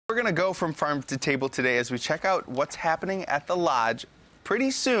We're going to go from farm to table today as we check out what's happening at the lodge pretty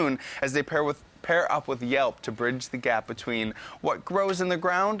soon as they pair up with YELP to bridge the gap between what grows in the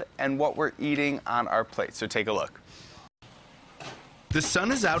ground and what we're eating on our plate. So take a look. The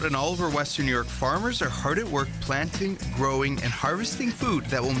sun is out and all over Western New York, farmers are hard at work planting, growing, and harvesting food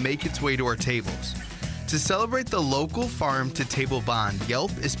that will make its way to our tables. To celebrate the local farm-to-table bond,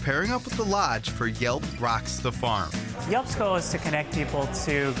 YELP is pairing up with the lodge for YELP Rocks the Farm. YELP's goal is to connect people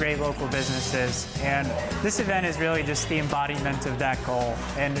to great local businesses, and this event is really just the embodiment of that goal.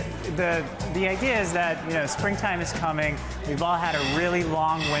 And the idea is that, you know, springtime is coming. We've all had a really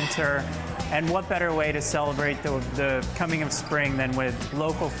long winter, and what better way to celebrate the coming of spring than with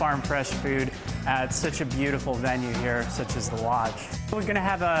local farm fresh food at such a beautiful venue here, such as the Lodge. We're going to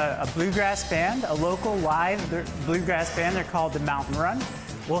have a bluegrass band, a local live bluegrass band. They're called the Mountain Run.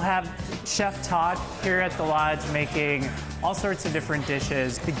 We'll have Chef Todd here at the Lodge making all sorts of different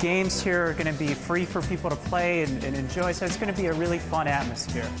dishes. The games here are going to be free for people to play and enjoy, so it's going to be a really fun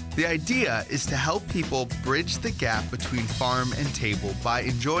atmosphere. The idea is to help people bridge the gap between farm and table by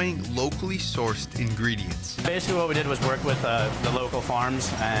enjoying locally sourced ingredients. Basically what we did was work with the local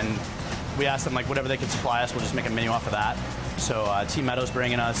farms, and we asked them, like, whatever they could supply us, we'll just make a menu off of that. So Team Meadow's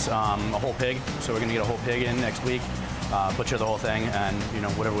bringing us a whole pig, so we're going to get a whole pig in next week, butcher the whole thing, and, you know,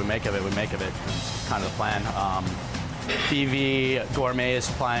 whatever we make of it, we make of it. It's kind of the plan. BV Gourmet is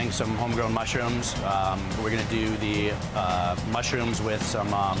supplying some homegrown mushrooms. We're going to do the mushrooms with some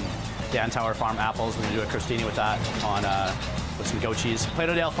Dan Tower Farm apples. We're going to do a crostini with that on with some goat cheese.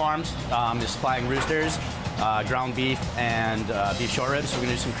 Plato Dale Farms is supplying roosters, ground beef, and beef short ribs. So we're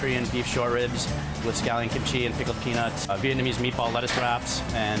going to do some Korean beef short ribs with scallion kimchi and pickled peanuts, Vietnamese meatball lettuce wraps,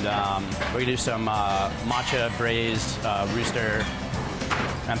 and we're going to do some matcha braised rooster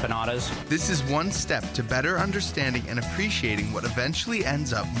empanadas. This is one step to better understanding and appreciating what eventually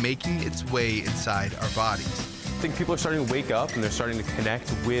ends up making its way inside our bodies. I think people are starting to wake up and they're starting to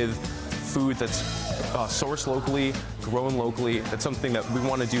connect with food that's sourced locally, grown locally. That's something that we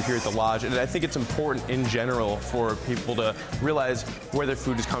want to do here at the Lodge, and I think it's important in general for people to realize where their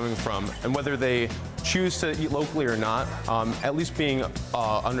food is coming from, and whether they choose to eat locally or not, at least being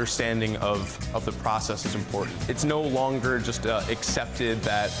understanding of the process is important. It's no longer just accepted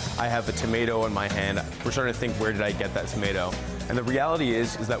that I have a tomato in my hand. We're starting to think, where did I get that tomato? And the reality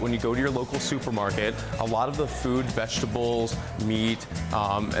is that when you go to your local supermarket, a lot of the food, vegetables, meat,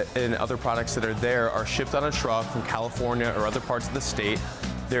 and other products that are there are shipped on a truck from California or other parts of the state.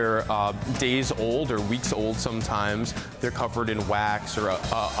 They're days old or weeks old sometimes. They're covered in wax or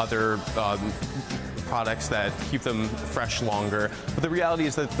other products that keep them fresh longer. But the reality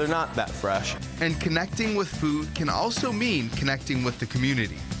is that they're not that fresh. And connecting with food can also mean connecting with the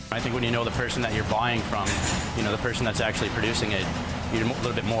community. I think when you know the person that you're buying from, you know, the person that's actually producing it, you're a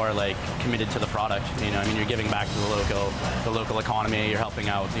little bit more like committed to the product. You know, I mean, you're giving back to the local economy. You're helping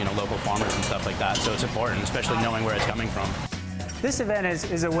out, you know, local farmers and stuff like that. So it's important, especially knowing where it's coming from. This event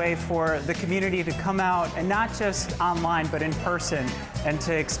is a way for the community to come out, and not just online, but in person, and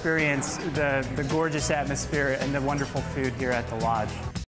to experience the gorgeous atmosphere and the wonderful food here at the Lodge.